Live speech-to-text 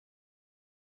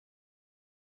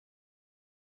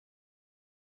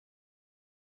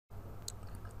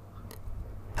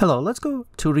Hello, let's go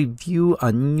to review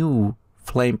a new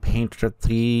Flame Painter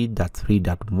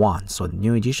 3.3.1. So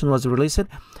new edition was released,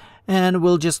 and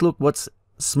we'll just look what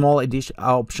small edition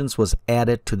options was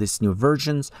added to this new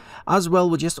versions. As well,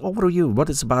 we'll just overview what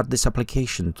is about this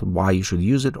application, why you should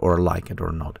use it or like it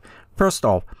or not. First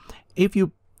off, if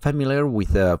you're familiar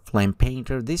with the Flame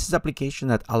Painter, this is an application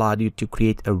that allowed you to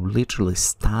create a literally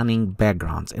stunning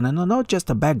backgrounds, and not just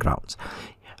the backgrounds.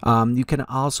 You can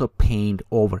also paint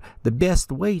over. The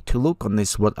best way to look on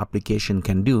this, what application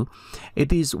can do,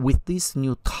 it is with this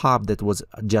new tab that was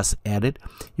just added.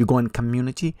 You go in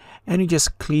community and you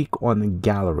just click on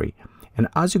gallery, and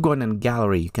as you go in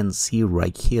gallery, you can see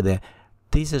right here that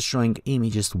this is showing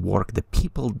images work the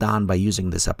people done by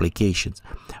using this applications,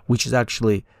 which is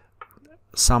actually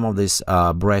some of these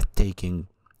breathtaking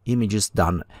images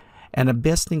done. And the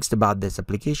best things about this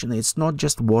application, it's not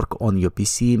just work on your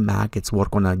PC, Mac, it's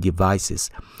work on our devices.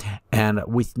 And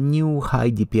with new high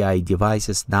DPI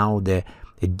devices, now the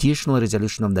additional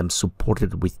resolution of them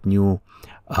supported with new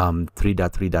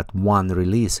 3.3.1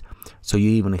 release. So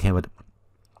you even have a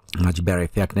much better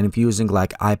effect. And if you're using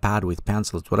like iPad with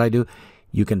pencils, what I do,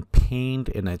 you can paint,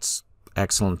 and it's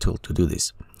excellent tool to do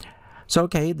this. So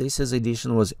okay, this is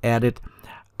edition was added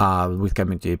with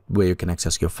community, where you can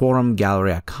access your forum,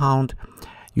 gallery account.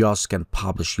 You also can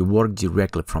publish your work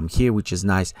directly from here, which is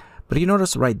nice. But you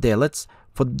notice right there,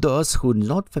 for those who are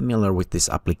not familiar with these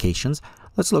applications,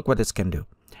 let's look what this can do.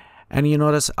 And you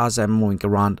notice as I'm moving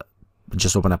around,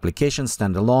 just open application,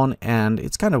 standalone, and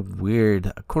it's kind of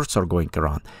weird cursor going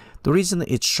around. The reason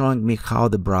it's showing me how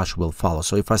the brush will follow.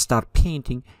 So if I start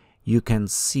painting, you can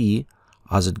see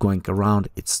as it going around,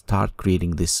 it start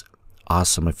creating this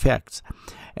awesome effects.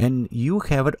 And you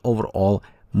have it overall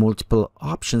multiple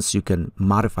options. You can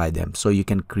modify them, so you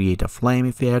can create a flame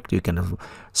effect, you can have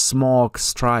smoke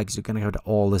strikes, you can have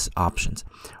all these options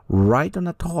right on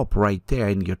the top right there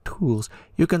in your tools.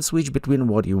 You can switch between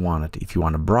what you want it. If you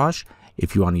want a brush,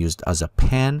 if you want to use it as a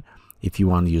pen, if you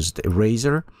want to use the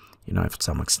eraser, you know, if it's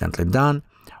some accidentally done,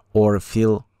 or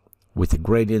fill with the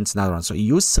gradients, another one. So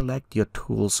you select your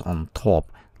tools on top.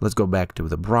 Let's go back to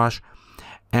the brush,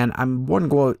 and I won't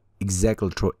go exactly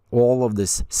through all of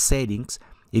these settings.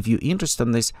 If you're interested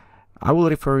in this, I will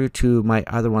refer you to my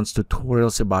other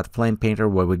tutorials about Flame Painter,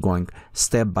 where we're going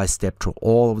step by step through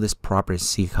all of these properties,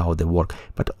 see how they work.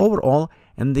 But overall,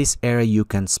 in this area, you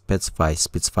can specify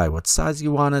what size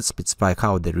you want it, specify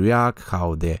how they react,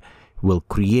 how they will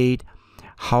create,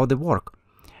 how they work.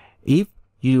 If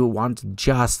you want to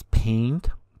just paint,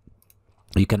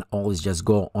 you can always just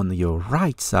go on your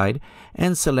right side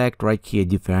and select right here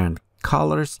different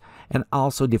colors and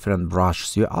also different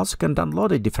brushes. You also can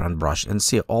download a different brush and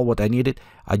see all what I needed.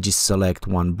 I just select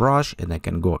one brush and I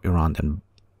can go around and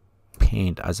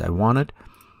paint as I want it.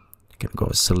 You can go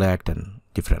select and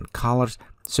different colors.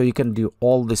 So you can do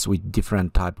all this with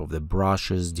different type of the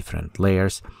brushes, different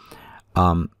layers.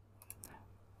 For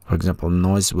example,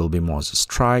 noise will be more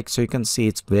strike. So you can see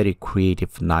it's very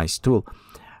creative, nice tool.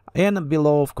 And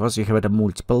below, of course, you have a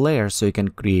multiple layers, so you can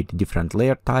create different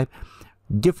layer type,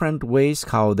 different ways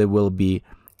how they will be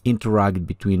interact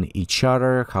between each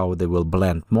other, how they will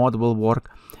blend mode will work.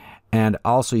 And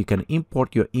also you can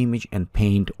import your image and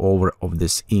paint over of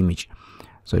this image.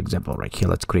 So example right here,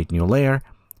 let's create new layer,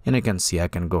 and you can see I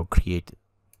can go create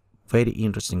very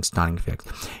interesting stunning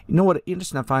effects. You know what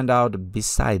interesting I find out,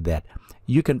 beside that,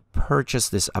 you can purchase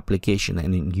this application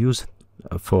and use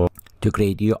to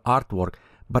create your artwork.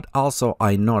 But also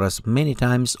I notice many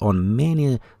times on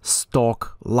many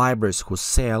stock libraries who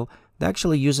sell, they're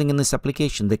actually using in this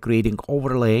application, they're creating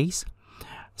overlays,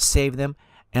 save them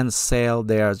and sell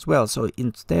there as well. So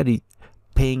instead of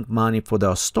paying money for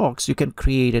those stocks, you can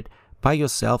create it by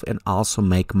yourself and also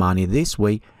make money this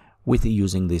way with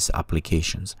using these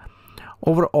applications.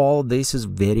 Overall, this is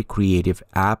very creative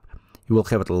app. You will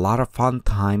have a lot of fun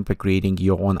time by creating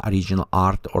your own original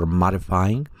art or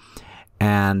modifying.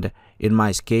 And in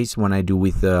my case, when I do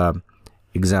with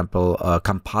example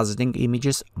compositing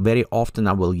images, very often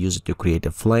I will use it to create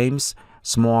the flames,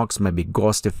 smokes, maybe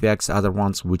ghost effects, other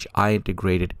ones which I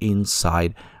integrated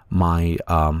inside my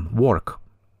work.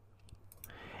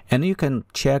 And you can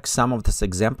check some of these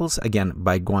examples again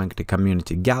by going to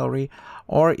community gallery,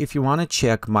 or if you want to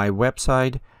check my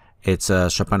website, it's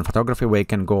Chopine photography, where you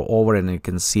can go over and you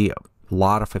can see a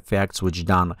lot of effects which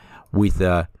done with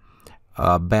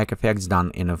back effects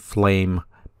done in a Flame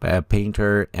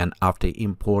Painter, and after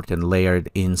import and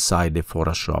layered inside the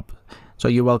Photoshop. So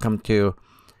you're welcome to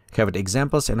have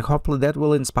examples, and hopefully that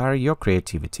will inspire your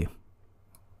creativity.